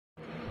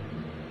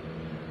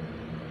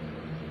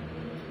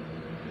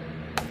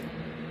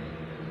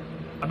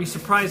I'd be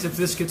surprised if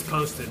this gets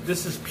posted.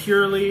 This is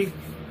purely...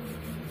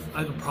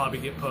 It'll probably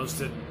get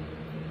posted.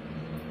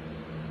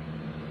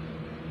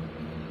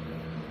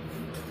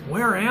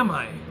 Where am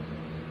I?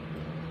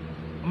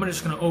 I'm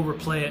just going to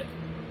overplay it.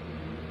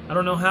 I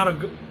don't know how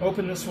to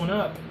open this one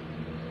up.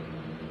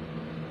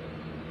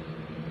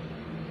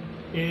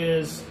 Do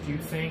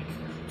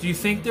you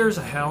think there's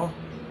a hell?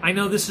 I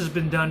know this has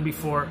been done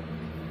before.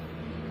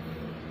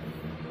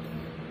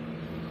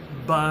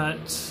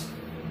 But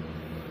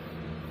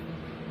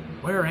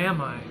where am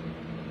I?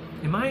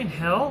 Am I in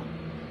hell?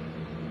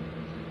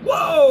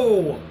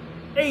 Whoa!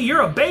 Hey,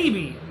 you're a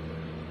baby.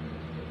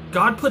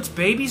 God puts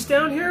babies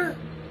down here?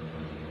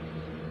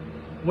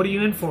 What are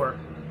you in for?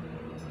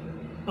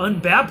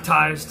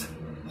 Unbaptized?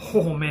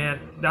 Oh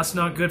man, that's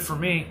not good for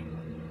me.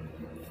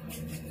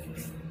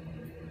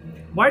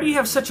 Why do you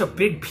have such a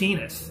big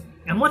penis?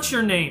 And what's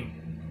your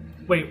name?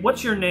 Wait,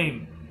 what's your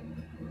name?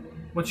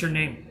 What's your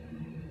name?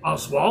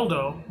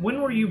 Oswaldo?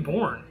 When were you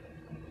born?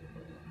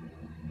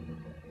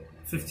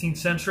 15th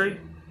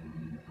century?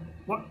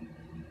 What?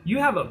 You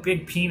have a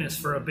big penis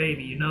for a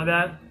baby, you know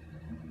that?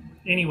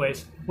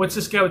 Anyways, what's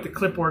this guy with the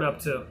clipboard up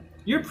to?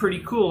 You're pretty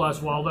cool,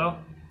 Oswaldo.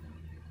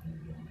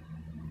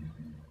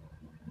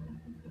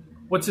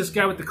 What's this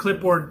guy with the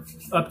clipboard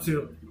up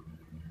to?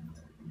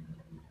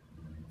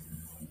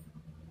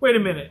 Wait a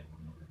minute.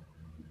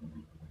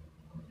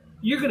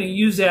 You're going to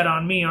use that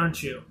on me,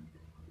 aren't you?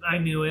 I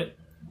knew it.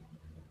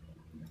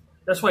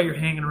 That's why you're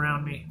hanging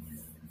around me.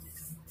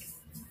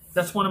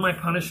 That's one of my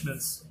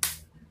punishments.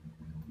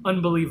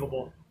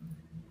 Unbelievable.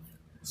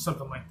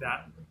 Something like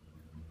that.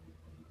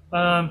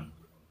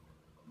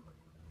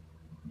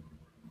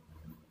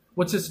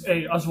 What's this?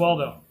 Hey,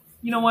 Oswaldo.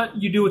 You know what?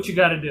 You do what you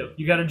got to do.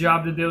 You got a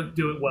job to do.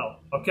 Do it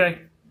well.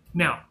 Okay?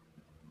 Now,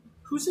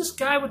 who's this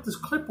guy with this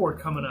clipboard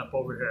coming up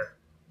over here?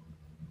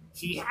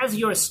 He has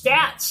your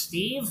stats,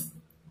 Steve.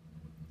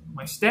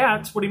 My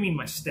stats? What do you mean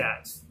my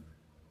stats?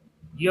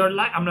 Your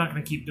life. I'm not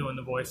going to keep doing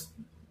the voice.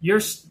 Your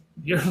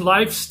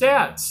life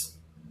stats.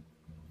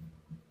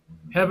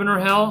 Heaven or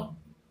hell,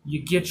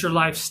 you get your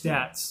life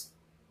stats.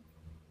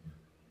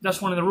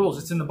 That's one of the rules.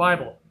 It's in the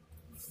Bible.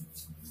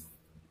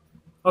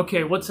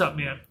 Okay, what's up,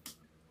 man?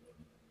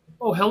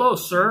 Oh, hello,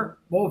 sir.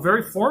 Well,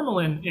 very formal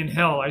in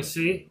hell, I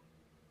see.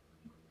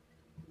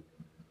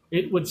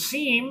 It would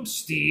seem,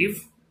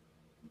 Steve,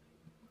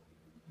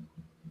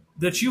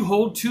 that you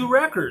hold 2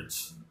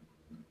 records.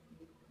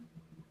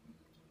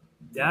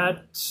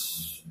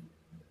 That's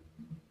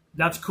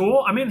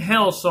cool. I'm in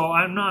hell, so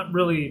I'm not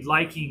really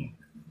liking...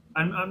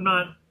 I'm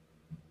not...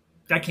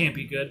 That can't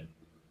be good.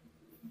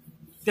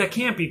 That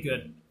can't be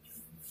good.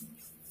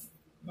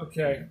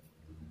 Okay.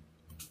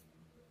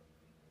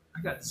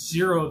 I got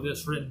 0 of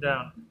this written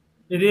down.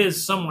 It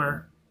is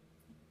somewhere.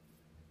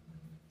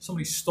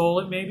 Somebody stole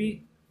it,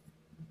 maybe?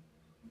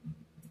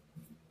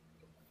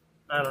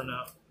 I don't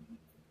know.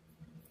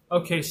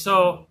 Okay,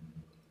 so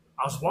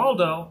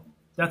Oswaldo,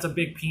 that's a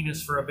big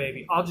penis for a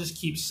baby. I'll just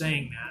keep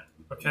saying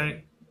that,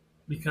 okay?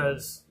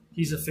 Because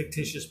he's a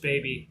fictitious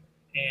baby.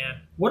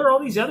 And what are all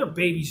these other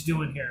babies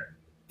doing here?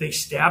 They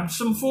stabbed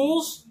some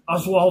fools?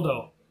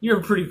 Oswaldo, you're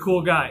a pretty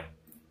cool guy.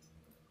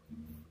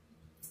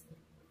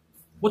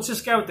 What's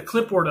this guy with the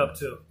clipboard up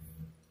to?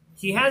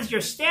 He has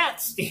your stats,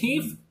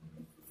 Steve.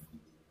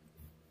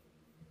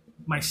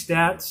 My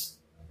stats?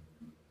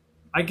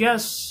 I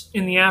guess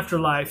in the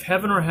afterlife,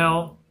 heaven or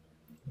hell,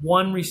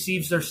 one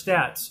receives their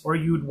stats, or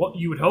you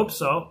would hope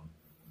so.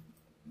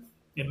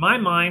 In my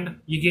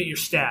mind, you get your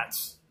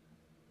stats.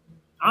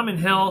 I'm in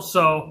hell,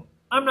 so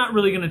I'm not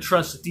really going to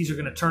trust that these are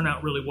going to turn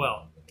out really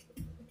well.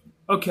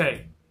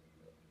 Okay.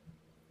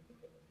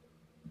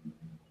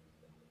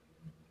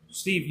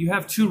 Steve, you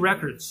have 2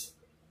 records.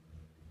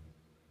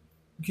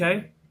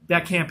 Okay,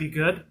 that can't be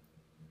good.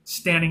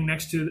 Standing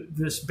next to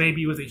this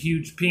baby with a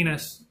huge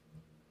penis.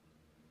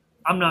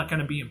 I'm not going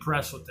to be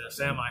impressed with this,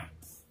 am I?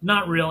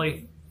 Not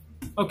really.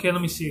 Okay,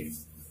 let me see.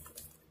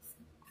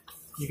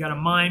 You got to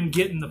mime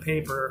getting the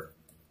paper.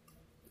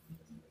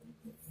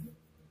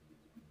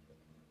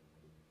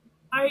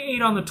 I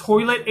ate on the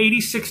toilet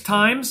 86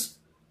 times?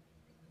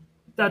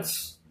 I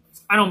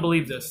don't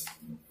believe this.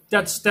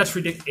 That's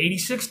ridiculous.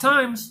 86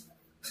 times?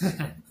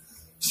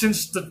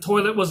 Since the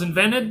toilet was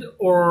invented,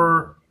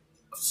 or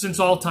since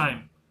all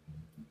time?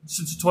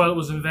 Since the toilet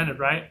was invented,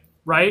 right?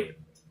 Right?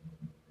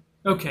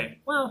 Okay,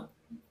 well,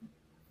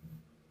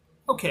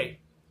 okay.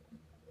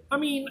 I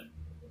mean,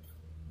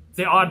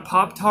 the odd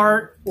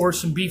Pop-Tart or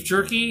some beef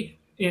jerky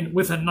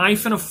with a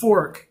knife and a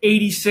fork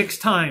 86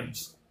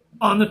 times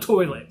on the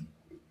toilet.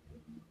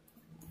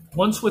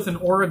 Once with an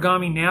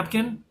origami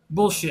napkin?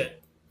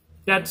 Bullshit.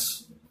 I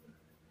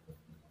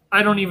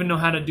don't even know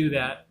how to do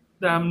that.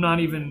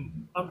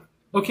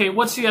 Okay,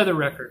 what's the other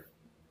record?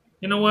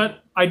 You know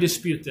what? I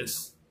dispute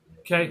this.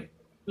 Okay?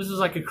 This is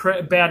like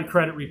a bad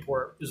credit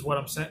report is what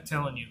I'm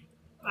telling you.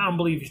 I don't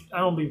believe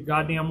a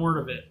goddamn word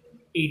of it.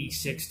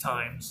 86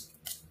 times.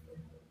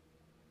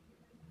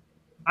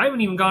 I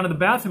haven't even gone to the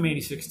bathroom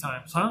 86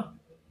 times, huh?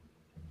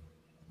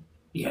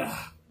 Yeah,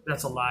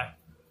 that's a lie.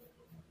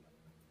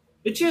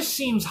 It just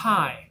seems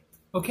high.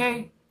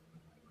 Okay?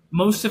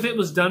 Most of it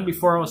was done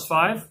before I was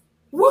 5.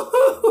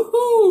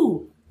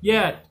 Woohoo!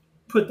 Yeah,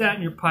 put that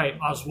in your pipe,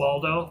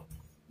 Oswaldo.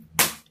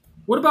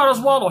 What about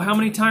Oswaldo? How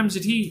many times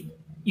did he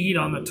eat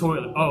on the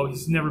toilet? Oh,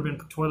 he's never been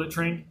toilet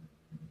trained?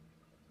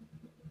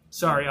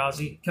 Sorry,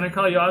 Ozzy. Can I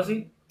call you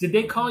Ozzy? Did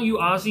they call you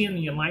Ozzy in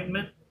the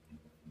Enlightenment?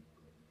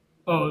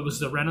 Oh, it was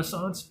the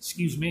Renaissance?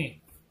 Excuse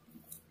me.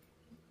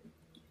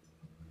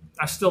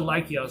 I still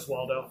like you,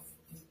 Oswaldo.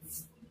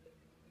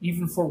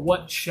 Even for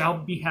what shall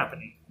be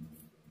happening.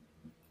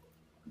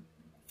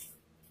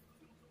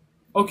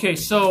 Okay,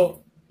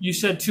 so you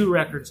said 2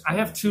 records. I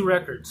have 2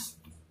 records.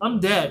 I'm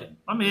dead.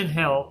 I'm in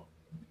hell.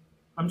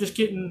 I'm just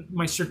getting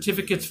my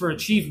certificates for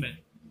achievement.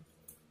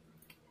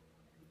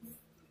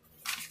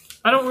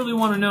 I don't really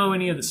want to know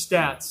any of the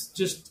stats.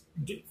 Just,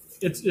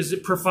 is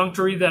it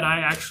perfunctory that I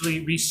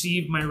actually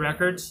received my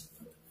records?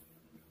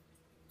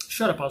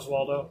 Shut up,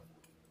 Oswaldo.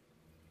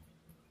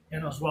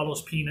 And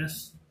Oswaldo's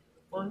penis.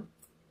 Why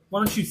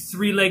don't you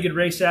 3-legged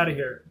race out of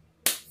here?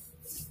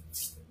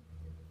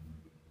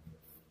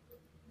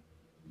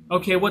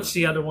 Okay, what's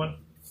the other one?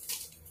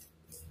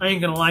 I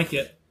ain't gonna like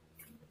it.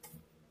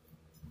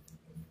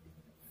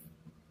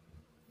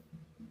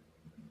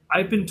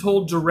 I've been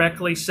told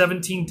directly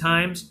 17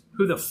 times,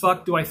 who the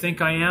fuck do I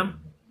think I am?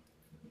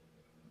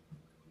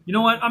 You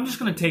know what? I'm just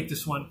going to take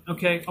this one,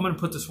 okay? I'm going to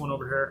put this one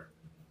over here.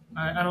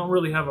 I don't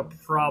really have a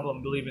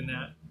problem believing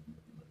that.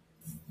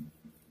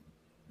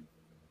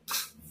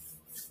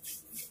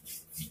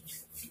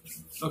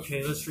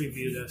 Okay, let's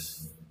review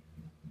this.